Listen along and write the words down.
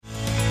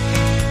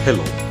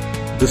Hello,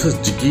 this is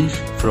Jigish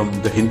from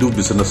the Hindu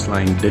Business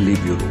Line Delhi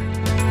Bureau.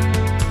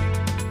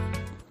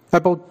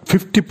 About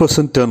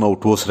 50%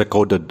 turnout was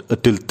recorded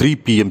till 3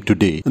 p.m.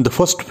 today in the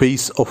first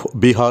phase of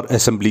Bihar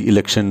Assembly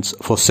elections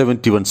for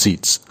 71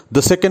 seats.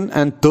 The second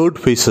and third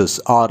phases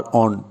are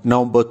on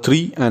November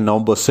 3 and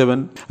November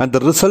 7, and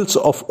the results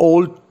of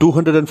all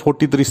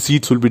 243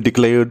 seats will be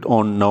declared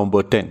on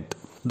November 10th.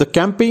 The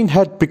campaign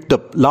had picked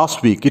up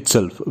last week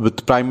itself,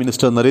 with Prime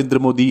Minister Narendra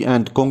Modi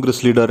and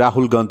Congress leader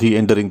Rahul Gandhi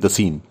entering the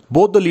scene.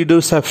 Both the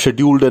leaders have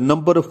scheduled a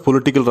number of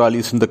political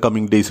rallies in the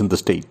coming days in the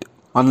state.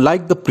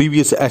 Unlike the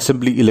previous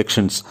assembly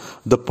elections,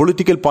 the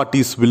political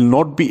parties will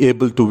not be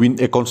able to win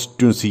a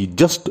constituency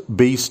just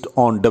based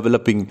on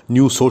developing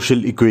new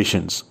social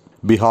equations.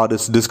 Bihar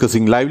is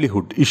discussing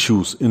livelihood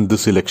issues in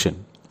this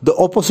election. The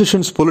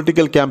opposition's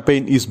political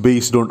campaign is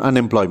based on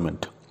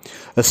unemployment.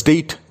 A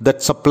state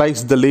that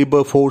supplies the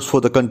labor force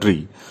for the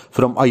country,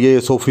 from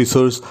IAS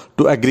officers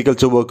to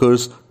agriculture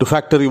workers to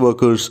factory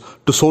workers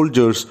to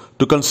soldiers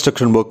to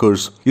construction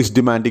workers, is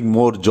demanding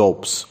more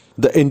jobs.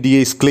 The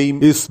NDA's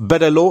claim is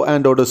better law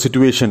and order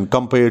situation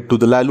compared to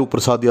the Lalu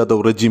Prasad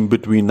Yadav regime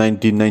between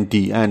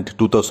 1990 and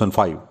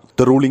 2005.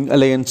 The ruling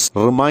alliance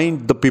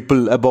remind the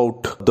people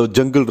about the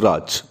Jungle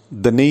Raj,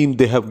 the name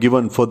they have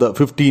given for the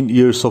 15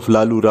 years of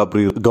Lalu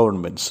Rabri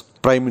governments.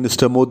 Prime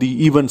Minister Modi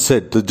even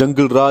said the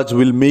Jungle Raj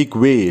will make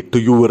way to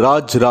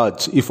Yuvraj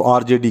Raj if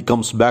RJD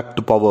comes back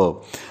to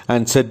power,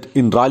 and said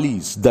in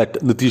rallies that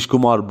Nitish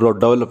Kumar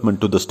brought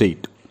development to the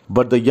state.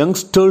 But the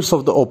youngsters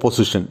of the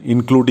opposition,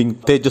 including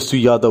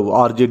Tejasvi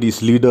Yadav,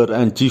 RJD's leader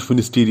and chief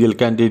ministerial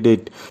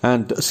candidate,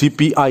 and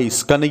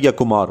CPI's Kanhaiya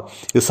Kumar,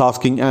 is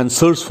asking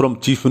answers from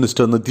Chief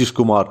Minister Nitish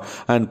Kumar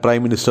and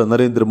Prime Minister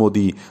Narendra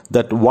Modi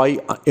that why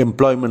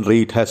employment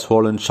rate has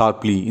fallen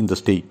sharply in the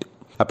state.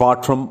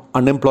 Apart from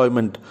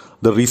unemployment,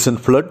 the recent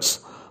floods,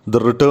 the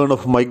return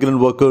of migrant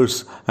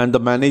workers and the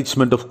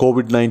management of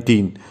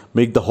COVID-19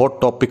 make the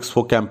hot topics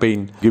for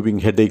campaign, giving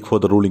headache for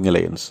the ruling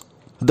alliance.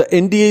 The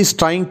NDA is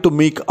trying to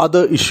make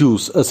other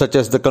issues such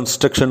as the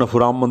construction of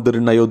Ram Mandir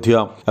in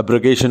Ayodhya,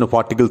 abrogation of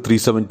Article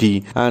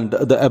 370 and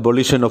the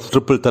abolition of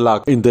triple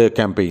talaq in their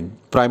campaign.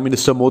 Prime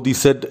Minister Modi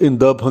said in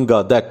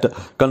Darbhanga that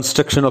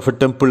construction of a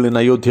temple in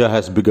Ayodhya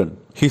has begun.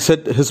 He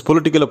said his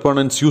political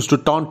opponents used to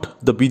taunt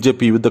the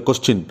BJP with the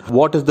question,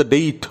 what is the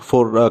date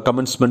for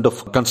commencement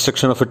of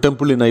construction of a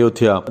temple in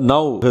Ayodhya?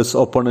 Now his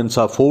opponents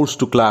are forced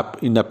to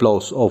clap in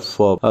applause of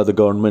the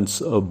government's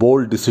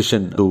bold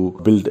decision to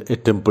build a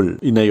temple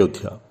in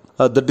Ayodhya.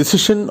 The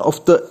decision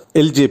of the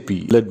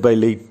LJP, led by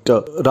late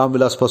Ram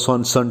Vilas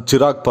Paswan's son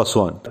Chirag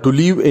Paswan, to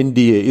leave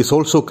NDA is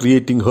also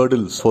creating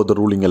hurdles for the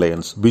ruling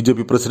alliance.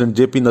 BJP President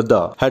JP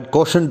Nadda had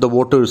cautioned the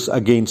voters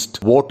against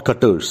vote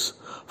cutters.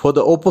 For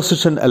the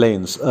opposition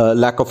alliance,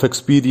 lack of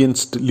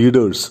experienced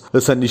leaders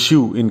is an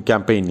issue in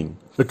campaigning.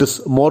 It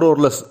is more or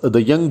less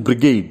the young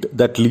brigade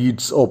that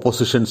leads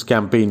opposition's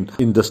campaign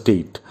in the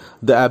state.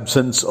 The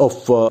absence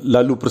of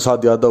Lalu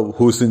Prasad Yadav,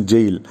 who is in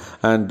jail,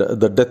 and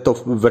the death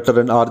of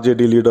veteran RJD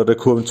leader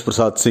Raghuvansh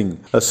Prasad Singh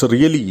is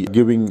really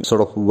giving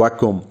sort of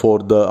vacuum for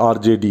the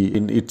RJD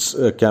in its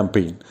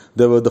campaign.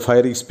 They were the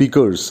fiery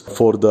speakers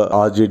for the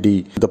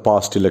RJD in the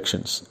past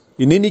elections.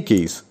 In any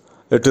case,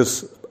 it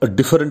is a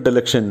different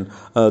election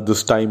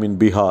this time in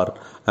Bihar,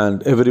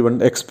 and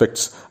everyone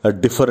expects a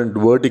different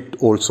verdict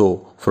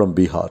also from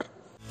Bihar.